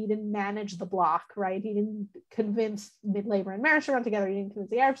been saying he didn't manage the bloc, right? He didn't convince Labor and Meretz to run together, he didn't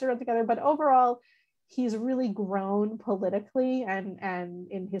convince the Arabs to run together, but overall, he's really grown politically and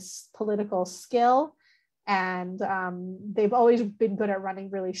in his political skill. And they've always been good at running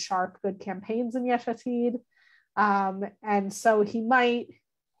really sharp, good campaigns in Yesh Atid. And so he might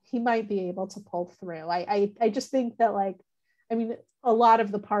be able to pull through. I just think that, like, I mean, a lot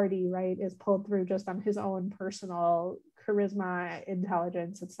of the party, right, is pulled through just on his own personal charisma,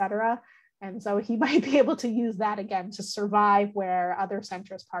 intelligence, etc. And so he might be able to use that again to survive where other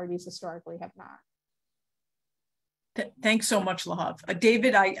centrist parties historically have not. Thanks so much, Lahav.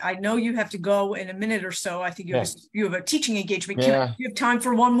 David, I know you have to go in a minute or so. I think you have a teaching engagement. Do you have time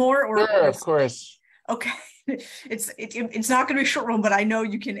for one more? Sure, of course. Okay. It's not going to be a short one, but I know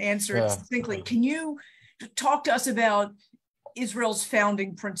you can answer it succinctly. Can you talk to us about Israel's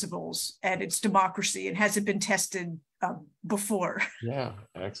founding principles and its democracy, and has it been tested before? Yeah,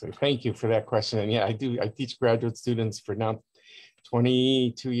 excellent. Thank you for that question. And yeah, I teach graduate students for now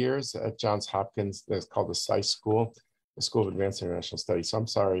 22 years at Johns Hopkins. It's called the SICE School, the School of Advanced International Studies. So I'm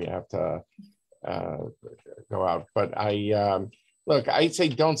sorry I have to go out. But look, I'd say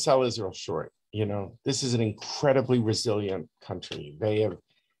don't sell Israel short. You know, this is an incredibly resilient country. They have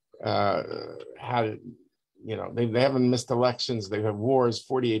had they haven't missed elections. They have wars,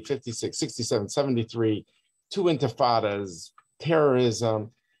 48, 56, 67, 73, two intifadas,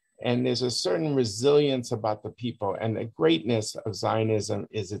 terrorism. And there's a certain resilience about the people. And the greatness of Zionism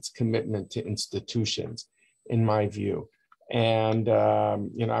is its commitment to institutions, in my view. And,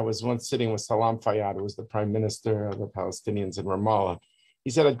 I was once sitting with Salam Fayyad, who was the prime minister of the Palestinians in Ramallah. He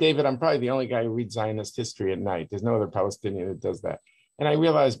said, David, I'm probably the only guy who reads Zionist history at night. There's no other Palestinian who does that. And I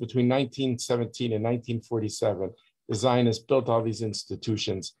realized between 1917 and 1947, the Zionists built all these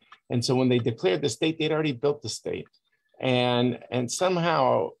institutions. And so when they declared the state, they'd already built the state. And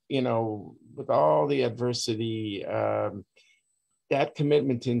somehow, with all the adversity, that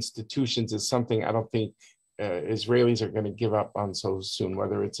commitment to institutions is something I don't think Israelis are going to give up on so soon,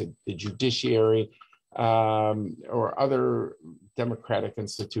 whether it's the judiciary or other democratic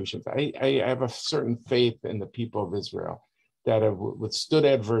institutions. I have a certain faith in the people of Israel that have withstood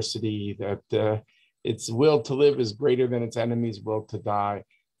adversity, that its will to live is greater than its enemy's will to die.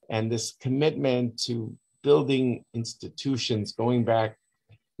 And this commitment to building institutions, going back,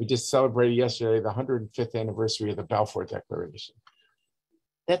 we just celebrated yesterday the 105th anniversary of the Balfour Declaration.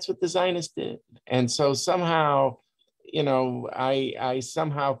 That's what the Zionists did. And so somehow, I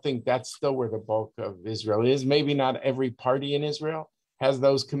somehow think that's still where the bulk of Israel is. Maybe not every party in Israel has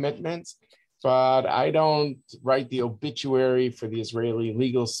those commitments, but I don't write the obituary for the Israeli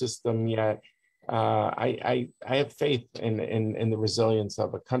legal system yet. I have faith in the resilience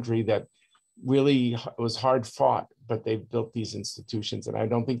of a country that really was hard fought, but they've built these institutions, and I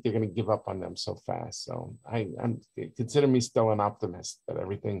don't think they're going to give up on them so fast. So I consider me still an optimist that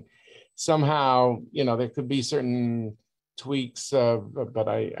everything somehow, there could be certain tweaks, but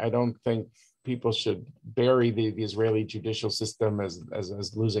I don't think people should bury the Israeli judicial system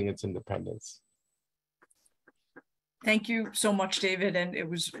as losing its independence. Thank you so much, David. And it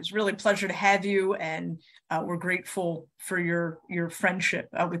was really a pleasure to have you. And we're grateful for your friendship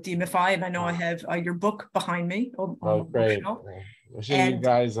with DMFI. And I know I have your book behind me. Great. Wishing you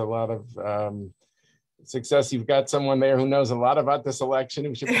guys a lot of success. You've got someone there who knows a lot about this election,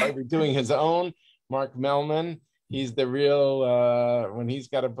 who should probably be doing his own. Mark Mellman. He's the real, when he's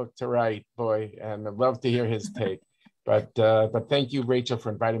got a book to write, boy, and I'd love to hear his take. But thank you, Rachel, for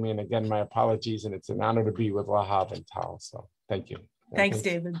inviting me. And again, my apologies. And it's an honor to be with Lahav and Tal. So thank you. Thanks,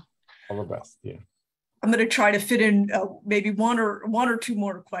 David. All the best. Yeah. I'm going to try to fit in maybe one or two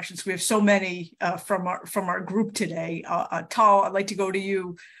more questions. We have so many from our group today. Tal, I'd like to go to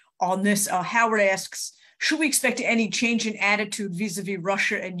you on this. Howard asks, should we expect any change in attitude vis-a-vis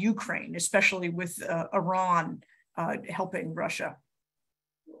Russia and Ukraine, especially with Iran helping Russia?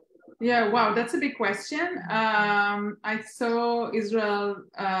 Yeah, wow, that's a big question. I saw Israel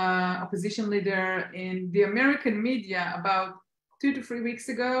opposition leader in the American media about 2 to 3 weeks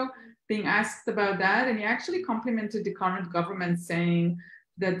ago being asked about that, and he actually complimented the current government, saying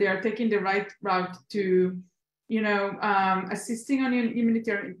that they are taking the right route to, assisting on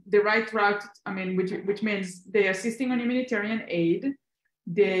humanitarian, the right route. I mean, which means they are assisting on humanitarian aid.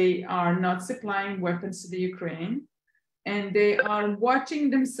 They are not supplying weapons to the Ukraine. And they are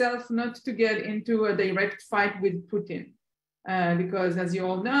watching themselves not to get into a direct fight with Putin. Because as you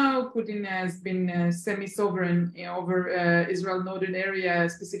all know, Putin has been semi-sovereign over Israel's northern area,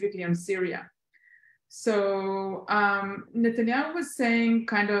 specifically in Syria. So Netanyahu was saying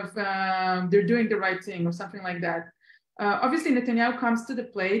kind of they're doing the right thing or something like that. Obviously, Netanyahu comes to the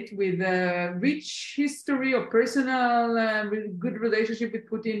plate with a rich history of personal, really good relationship with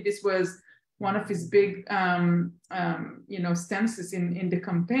Putin. This was one of his big, stances in the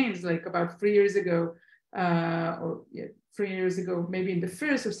campaigns, like about 3 years ago, 3 years ago, maybe in the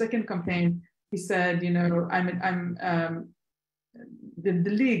first or second campaign, he said, I'm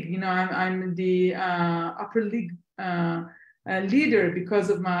the league, I'm the upper league leader because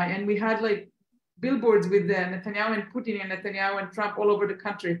of and we had like billboards with Netanyahu and Putin and Netanyahu and Trump all over the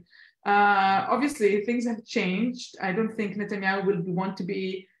country. Obviously, things have changed. I don't think Netanyahu will want to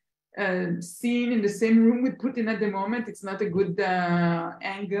be seen in the same room with Putin at the moment. It's not a good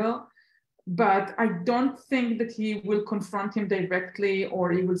angle, but I don't think that he will confront him directly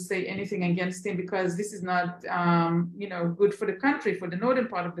or he will say anything against him, because this is not, good for the country, for the northern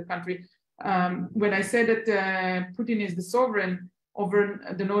part of the country. When I say that Putin is the sovereign over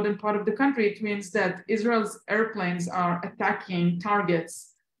the northern part of the country, it means that Israel's airplanes are attacking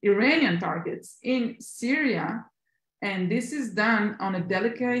targets, Iranian targets in Syria. And this is done on a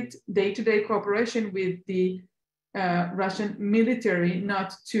delicate day-to-day cooperation with the Russian military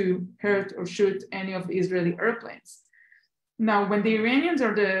not to hurt or shoot any of the Israeli airplanes. Now, when the Iranians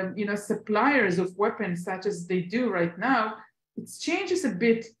are the suppliers of weapons such as they do right now, it changes a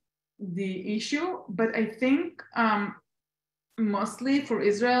bit the issue, but I think mostly for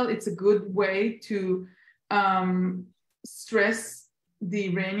Israel, it's a good way to stress the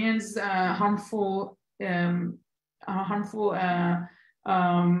Iranians' harmful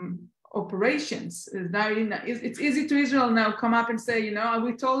operations. Now, it's easy to Israel now come up and say, you know,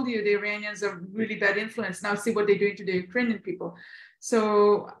 we told you the Iranians are really bad influence. Now see what they're doing to the Ukrainian people.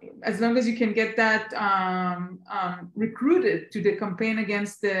 So as long as you can get that recruited to the campaign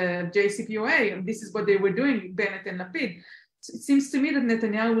against the JCPOA, and this is what they were doing, Bennett and Lapid. So it seems to me that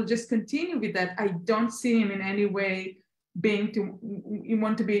Netanyahu will just continue with that. I don't see him in any way you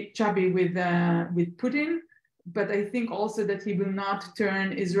want to be chubby with Putin, but I think also that he will not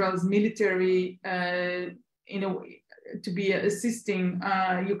turn Israel's military to be assisting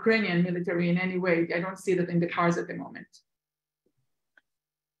Ukrainian military in any way. I don't see that in the cards at the moment.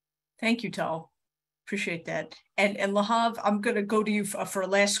 Thank you, Tal. Appreciate that. And Lahav, I'm going to go to you for a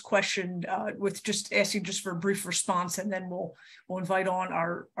last question with just asking just for a brief response, and then we'll invite on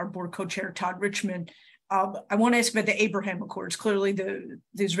our board co-chair, Todd Richmond. I want to ask about the Abraham Accords. Clearly, the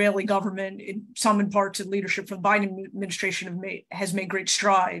Israeli government, in some parts and leadership from the Biden administration, has made great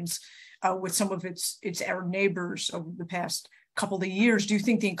strides with some of its Arab neighbors over the past couple of years. Do you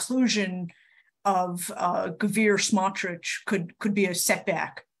think the inclusion of Gvir Smotrich could be a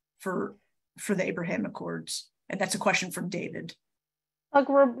setback for the Abraham Accords? And that's a question from David. Look,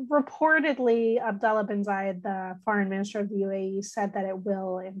 reportedly, Abdullah bin Zayed, the foreign minister of the UAE, said that it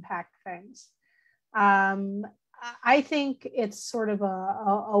will impact things. I think it's sort of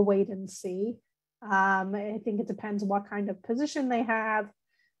a wait and see. I think it depends what kind of position they have.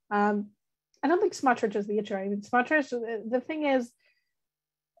 I don't think Smotrich is the issue. I mean, Smotrich, the thing is,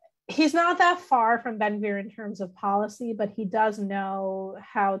 he's not that far from Ben-Gvir in terms of policy, but he does know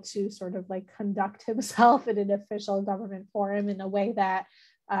how to sort of like conduct himself in an official government forum in a way that,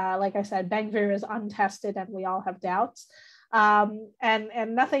 like I said, Ben-Gvir is untested and we all have doubts. And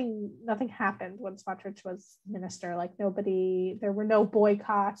nothing happened when Smotrich was minister. Like there were no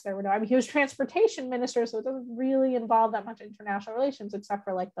boycotts. I mean, he was transportation minister, so it doesn't really involve that much international relations except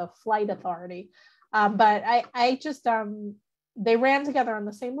for like the flight authority. But I just, they ran together on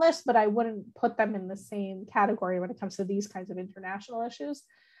the same list, but I wouldn't put them in the same category when it comes to these kinds of international issues.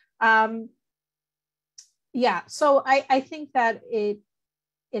 Yeah, so I think that it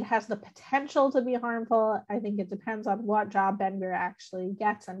has the potential to be harmful. I think it depends on what job Ben-Gvir actually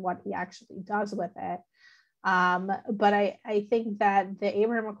gets and what he actually does with it. But I think that the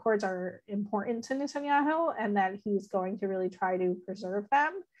Abraham Accords are important to Netanyahu and that he's going to really try to preserve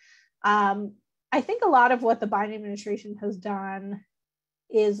them. I think a lot of what the Biden administration has done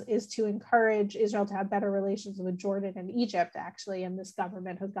is to encourage Israel to have better relations with Jordan and Egypt, actually, and this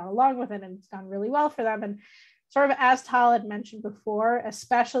government has gone along with it and it's done really well for them. And sort of as Tal had mentioned before,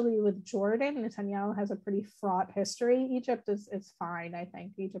 especially with Jordan, Netanyahu has a pretty fraught history. Egypt is fine, I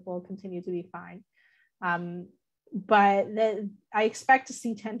think. Egypt will continue to be fine. But I expect to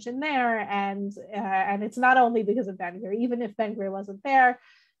see tension there, and it's not only because of Ben-Gvir. Even if Ben-Gvir wasn't there,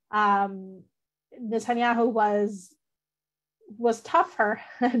 Netanyahu was tougher.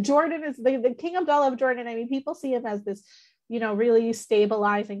 Jordan is the King Abdullah of Jordan. I mean, people see him as this, really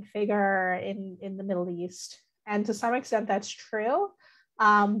stabilizing figure in the Middle East. And to some extent, that's true.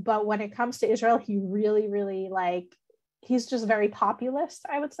 But when it comes to Israel, he really, really he's just very populist,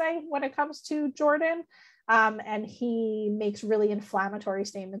 I would say, when it comes to Jordan. And he makes really inflammatory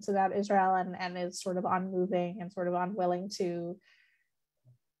statements about Israel and is sort of unmoving and sort of unwilling to,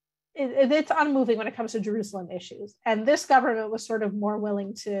 it's unmoving when it comes to Jerusalem issues. And this government was sort of more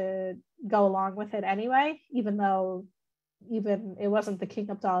willing to go along with it anyway, even though it wasn't the King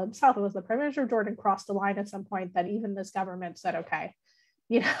Abdullah himself, it was the Prime Minister of Jordan crossed the line at some point that even this government said, okay,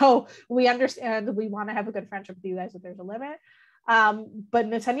 we understand, we want to have a good friendship with you guys, but there's a limit. But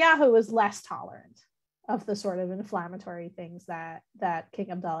Netanyahu is less tolerant of the sort of inflammatory things that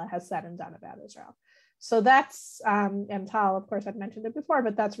King Abdullah has said and done about Israel. So that's, and Tal, of course, I've mentioned it before,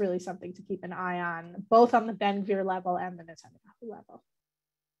 but that's really something to keep an eye on, both on the Ben-Gvir level and the Netanyahu level.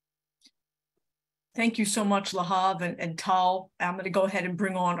 Thank you so much, Lahav and Tal. I'm going to go ahead and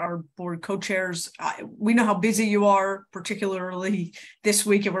bring on our board co-chairs. We know how busy you are, particularly this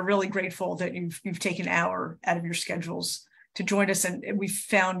week, and we're really grateful that you've taken an hour out of your schedules to join us, and we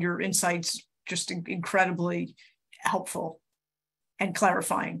found your insights just incredibly helpful and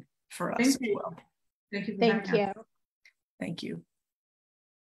clarifying for us as well. Thank you. Thank you.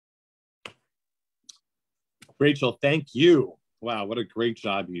 Rachel, thank you. Wow, what a great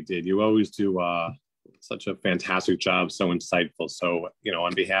job you did. You always do such a fantastic job, so insightful. So,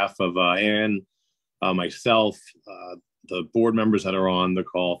 on behalf of Anne, myself, the board members that are on the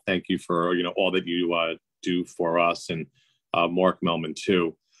call, thank you for all that you do for us, and Mark Melman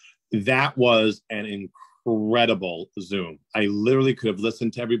too. That was an incredible Zoom. I literally could have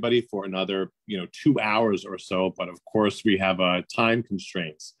listened to everybody for another 2 hours or so, but of course we have time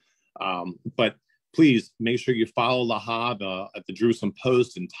constraints. But please make sure you follow Lahav at the Jerusalem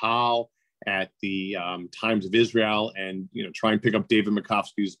Post and Tal, at the Times of Israel, and try and pick up David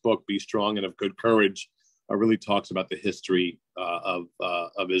Makovsky's book, Be Strong and of Good Courage. Really talks about the history of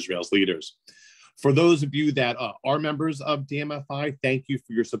Israel's leaders. For those of you that are members of DMFI, thank you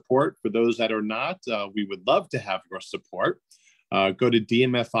for your support. For those that are not, we would love to have your support. Go to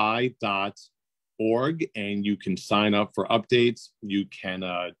dmfi.org and you can sign up for updates. You can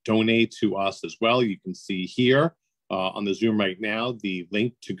donate to us as well. You can see here on the Zoom right now the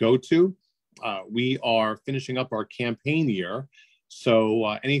link to go to. We are finishing up our campaign year. So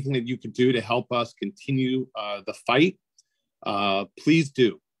anything that you could do to help us continue the fight, please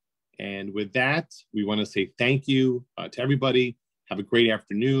do. And with that, we want to say thank you to everybody. Have a great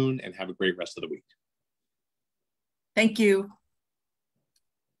afternoon and have a great rest of the week. Thank you.